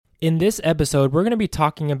in this episode, we're going to be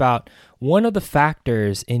talking about one of the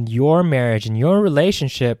factors in your marriage, in your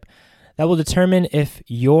relationship, that will determine if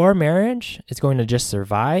your marriage is going to just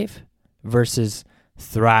survive versus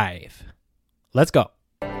thrive. Let's go.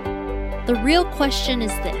 The real question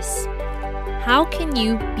is this: how can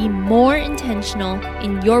you be more intentional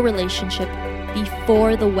in your relationship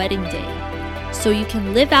before the wedding day so you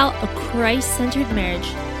can live out a Christ-centered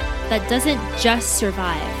marriage that doesn't just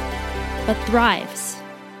survive, but thrives?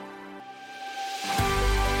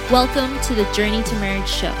 Welcome to the Journey to Marriage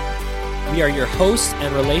show. We are your hosts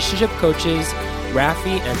and relationship coaches,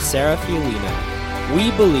 Rafi and Sarah Fiolina.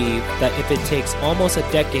 We believe that if it takes almost a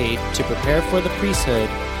decade to prepare for the priesthood,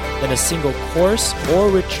 then a single course or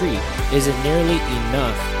retreat isn't nearly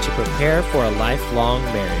enough to prepare for a lifelong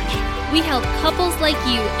marriage. We help couples like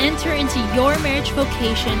you enter into your marriage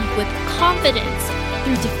vocation with confidence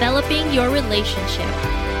through developing your relationship.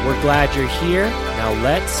 We're glad you're here. Now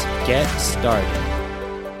let's get started.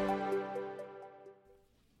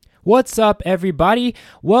 What's up, everybody?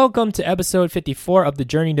 Welcome to episode 54 of the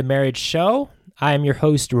Journey to Marriage show. I am your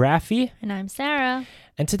host, Rafi. And I'm Sarah.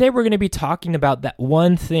 And today we're going to be talking about that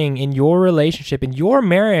one thing in your relationship, in your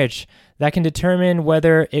marriage, that can determine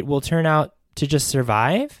whether it will turn out to just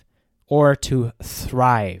survive or to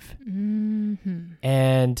thrive. Mm-hmm.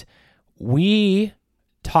 And we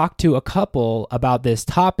talked to a couple about this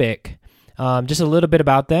topic. Just a little bit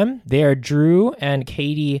about them. They are Drew and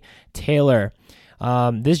Katie Taylor.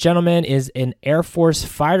 This gentleman is an Air Force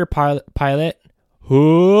fighter pilot.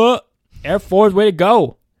 Air Force, way to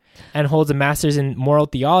go. And holds a master's in moral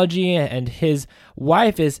theology. And his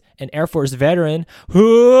wife is an Air Force veteran.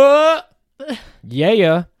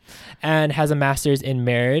 Yeah. And has a master's in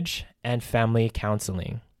marriage and family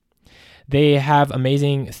counseling. They have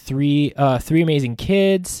three amazing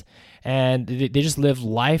kids. And they just live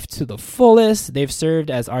life to the fullest. They've served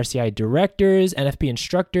as RCI directors, NFP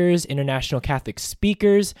instructors, international Catholic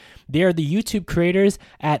speakers. They are the YouTube creators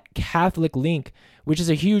at Catholic Link, which is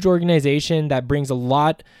a huge organization that brings a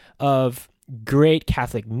lot of great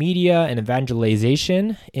Catholic media and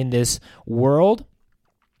evangelization in this world.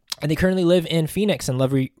 And they currently live in Phoenix and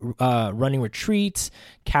love running retreats,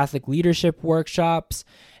 Catholic leadership workshops.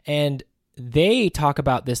 And they talk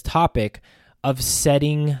about this topic of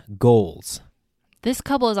setting goals. This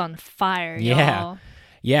couple is on fire, y'all.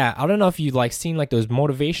 Yeah. I don't know if you seen those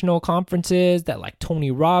motivational conferences that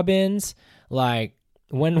Tony Robbins, when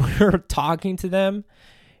we were talking to them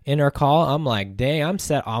in our call, I'm like, dang, I'm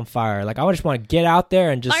set on fire. I just want to get out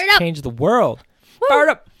there and just change the world. Woo! Fired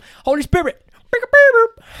up. Holy Spirit.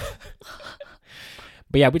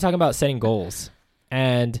 But yeah, we're talking about setting goals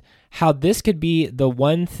and how this could be the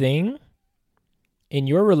one thing in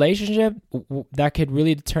your relationship that could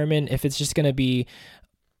really determine if it's just going to be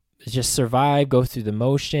just survive, go through the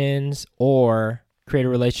motions, or create a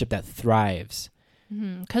relationship that thrives.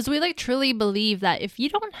 Because we truly believe that if you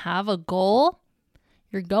don't have a goal,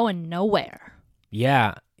 you're going nowhere.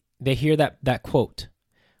 Yeah. They hear that quote.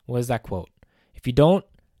 What is that quote? If you don't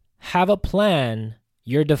have a plan,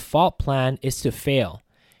 your default plan is to fail.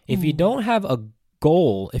 If you don't have a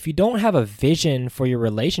goal, if you don't have a vision for your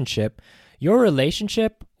relationship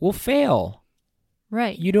will fail.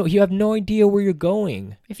 Right. You have no idea where you're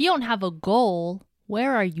going. If you don't have a goal,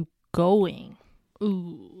 where are you going?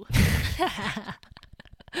 Ooh.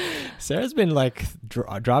 Sarah's been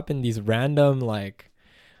dropping these random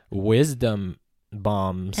wisdom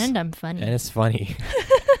bombs. And I'm funny. And it's funny.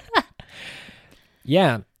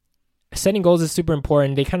 Yeah. Setting goals is super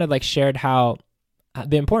important. They kind of shared how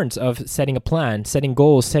the importance of setting a plan, setting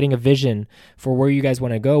goals, setting a vision for where you guys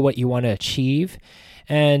want to go, what you want to achieve.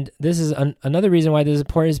 And this is another reason why this is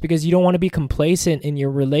important is because you don't want to be complacent in your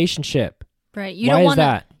relationship. Right. Why is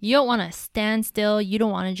that? You don't want to stand still. You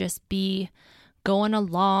don't want to just be going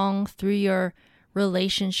along through your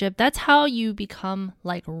relationship. That's how you become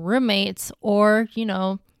roommates or,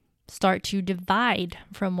 start to divide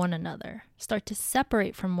from one another, start to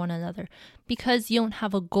separate from one another because you don't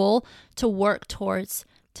have a goal to work towards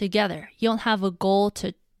together. You don't have a goal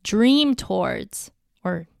to dream towards.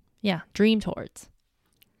 To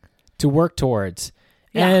work towards.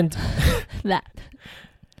 Yeah. And that.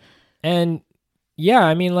 And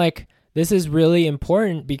yeah, this is really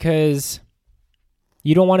important because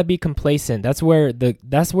you don't want to be complacent. That's where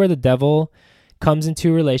the devil comes into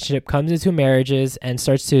a relationship, comes into marriages, and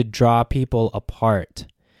starts to draw people apart.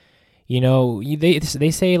 They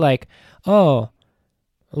say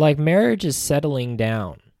marriage is settling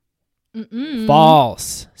down. Mm-mm.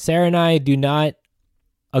 False. Sarah and I do not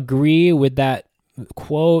agree with that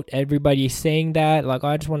quote. Everybody's saying that,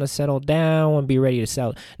 I just want to settle down and be ready to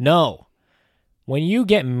settle. No. when you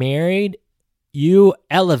get married, you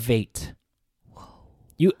elevate.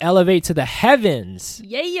 You elevate to the heavens.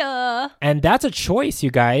 Yeah. And that's a choice,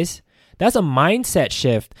 you guys. That's a mindset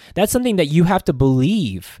shift. That's something that you have to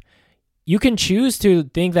believe. You can choose to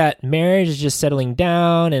think that marriage is just settling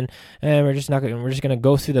down and we're just going to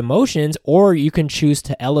go through the motions, or you can choose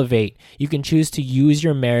to elevate. You can choose to use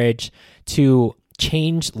your marriage to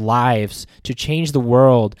change lives, to change the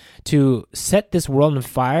world, to set this world on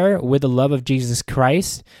fire with the love of Jesus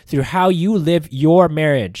Christ through how you live your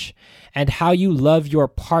marriage and how you love your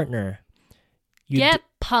partner. Get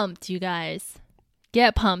pumped, you guys.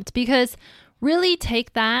 Get pumped, because really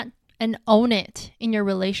take that and own it in your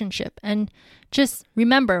relationship. And just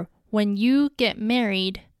remember, when you get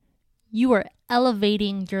married, you are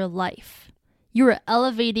elevating your life. You are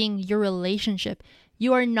elevating your relationship.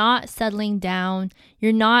 You are not settling down.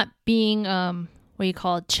 You're not being,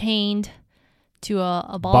 chained to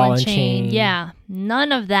a ball and chain. Yeah,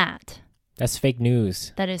 none of that. That's fake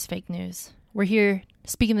news. That is fake news. We're here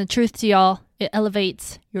speaking the truth to y'all. It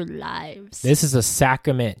elevates your lives. This is a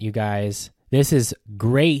sacrament, you guys. This is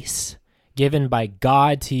grace given by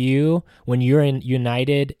God to you when you're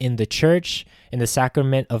united in the church, in the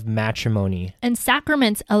sacrament of matrimony. And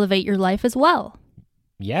sacraments elevate your life as well.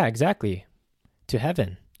 Yeah, exactly. To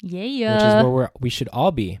heaven. Yeah. Which is where we should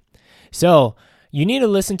all be. So you need to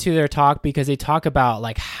listen to their talk, because they talk about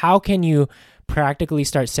like how can you practically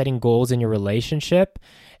start setting goals in your relationship,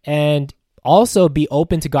 and also be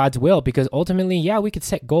open to God's will, because ultimately, yeah, we could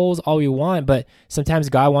set goals all we want, but sometimes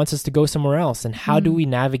God wants us to go somewhere else. And how do we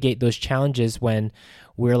navigate those challenges when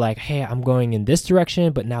we're like, hey, I'm going in this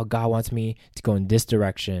direction, but now God wants me to go in this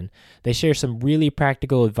direction? They share some really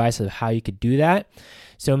practical advice of how you could do that.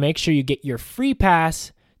 So make sure you get your free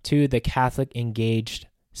pass to the Catholic Engaged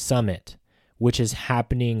Summit, which is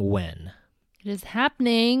happening when? It is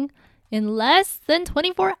happening in less than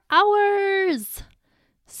 24 hours.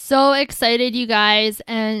 So excited, you guys.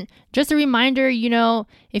 And just a reminder,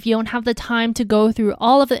 if you don't have the time to go through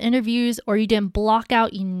all of the interviews, or you didn't block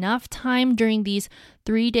out enough time during these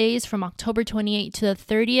 3 days from October 28th to the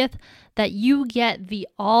 30th, that you get the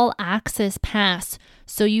all access pass.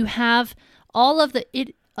 So you have all of the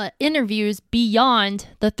interviews beyond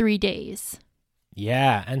the 3 days.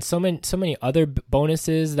 Yeah, and so many other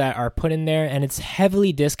bonuses that are put in there, and it's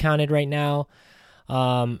heavily discounted right now,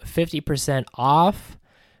 50% off.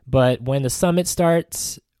 But when the summit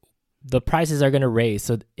starts, the prices are going to raise.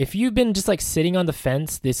 So if you've been just like sitting on the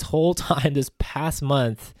fence this whole time, this past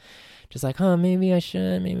month, just like, maybe I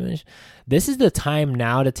should, this is the time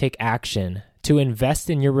now to take action, to invest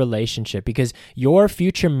in your relationship, because your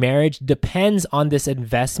future marriage depends on this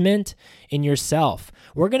investment in yourself.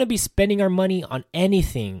 We're going to be spending our money on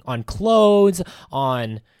anything, on clothes,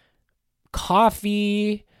 on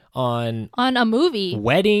coffee, on a movie,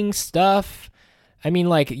 wedding stuff. I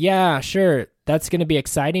mean, yeah, sure, that's going to be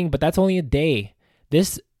exciting, but that's only a day.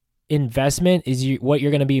 This investment is what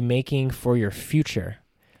you're going to be making for your future,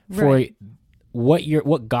 for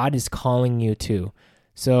what God is calling you to.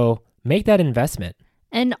 So make that investment.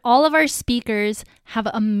 And all of our speakers have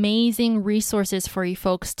amazing resources for you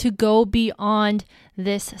folks to go beyond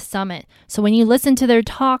this summit. So when you listen to their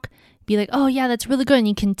talk, be like, oh yeah, that's really good. And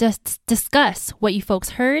you can just discuss what you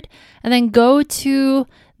folks heard, and then go to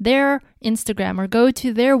their Instagram or go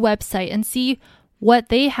to their website and see what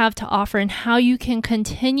they have to offer and how you can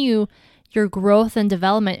continue your growth and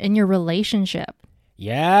development in your relationship.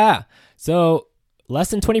 Yeah. So less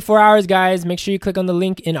than 24 hours, guys. Make sure you click on the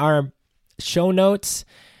link in our show notes,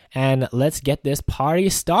 and let's get this party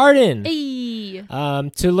started. Hey.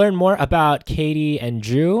 To learn more about Katie and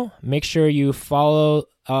Drew, make sure you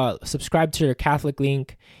subscribe to their Catholic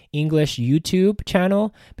Link English YouTube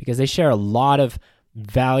channel, because they share a lot of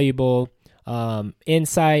valuable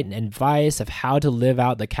insight and advice of how to live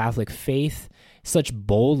out the Catholic faith such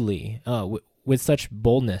boldly, with such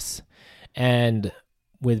boldness and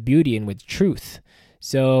with beauty and with truth.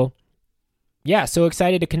 So yeah, so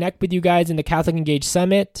excited to connect with you guys in the Catholic Engaged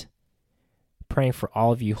Summit. Praying for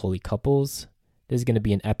all of you holy couples. This is going to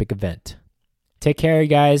be an epic event. Take care, you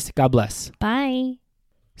guys. God bless. Bye.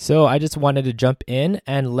 So I just wanted to jump in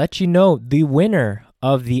and let you know the winner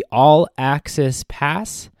of the All Access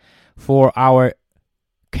Pass for our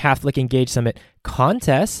Catholic Engaged Summit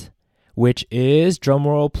contest, which is,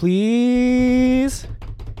 drumroll please,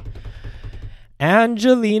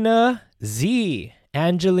 Angelina Z.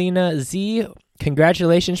 Angelina Z,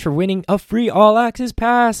 congratulations for winning a free All Access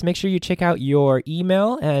Pass. Make sure you check out your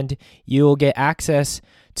email and you'll get access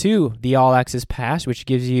to the All Access Pass, which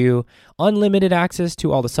gives you unlimited access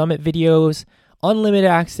to all the summit videos, unlimited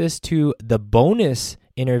access to the bonus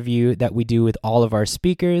interview that we do with all of our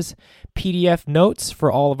speakers, PDF notes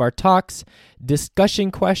for all of our talks,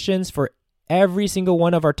 discussion questions for every single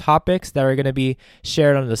one of our topics that are going to be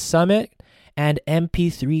shared on the summit, and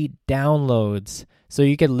MP3 downloads so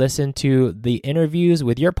you can listen to the interviews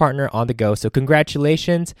with your partner on the go. So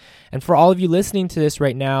congratulations. And for all of you listening to this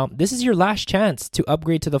right now, this is your last chance to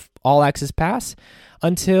upgrade to the All Access Pass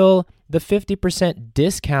until the 50%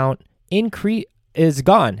 discount increase is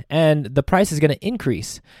gone and the price is going to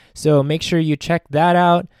increase. So make sure you check that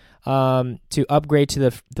out to upgrade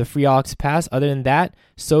to the free All Access Pass. Other than that,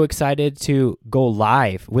 so excited to go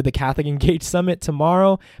live with the Catholic Engage Summit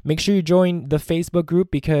tomorrow. Make sure you join the Facebook group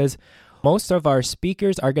because most of our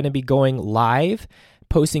speakers are going to be going live,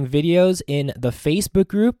 posting videos in the Facebook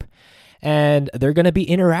group, and they're going to be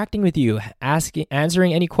interacting with you,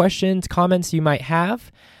 answering any questions, comments you might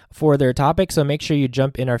have for their topic. So make sure you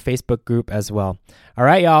jump in our Facebook group as well. All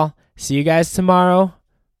right, y'all. See you guys tomorrow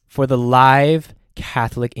for the live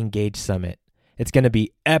Catholic Engage Summit. It's going to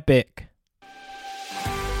be epic.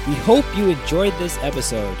 We hope you enjoyed this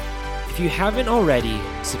episode. If you haven't already,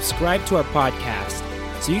 subscribe to our podcast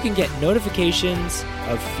so you can get notifications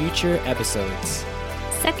of future episodes.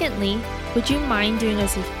 Secondly, would you mind doing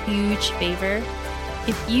us a huge favor?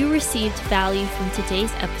 If you received value from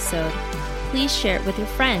today's episode, please share it with your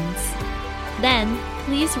friends. Then,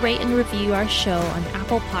 please rate and review our show on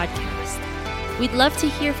Apple Podcasts. We'd love to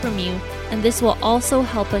hear from you, and this will also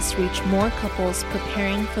help us reach more couples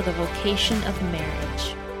preparing for the vocation of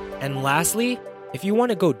marriage. And lastly, if you want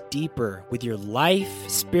to go deeper with your life,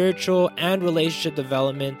 spiritual, and relationship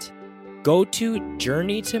development, go to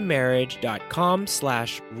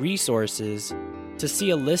journeytomarriage.com/resources to see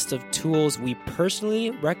a list of tools we personally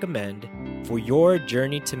recommend for your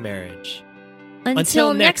journey to marriage.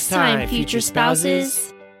 Until next time, future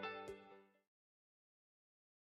spouses.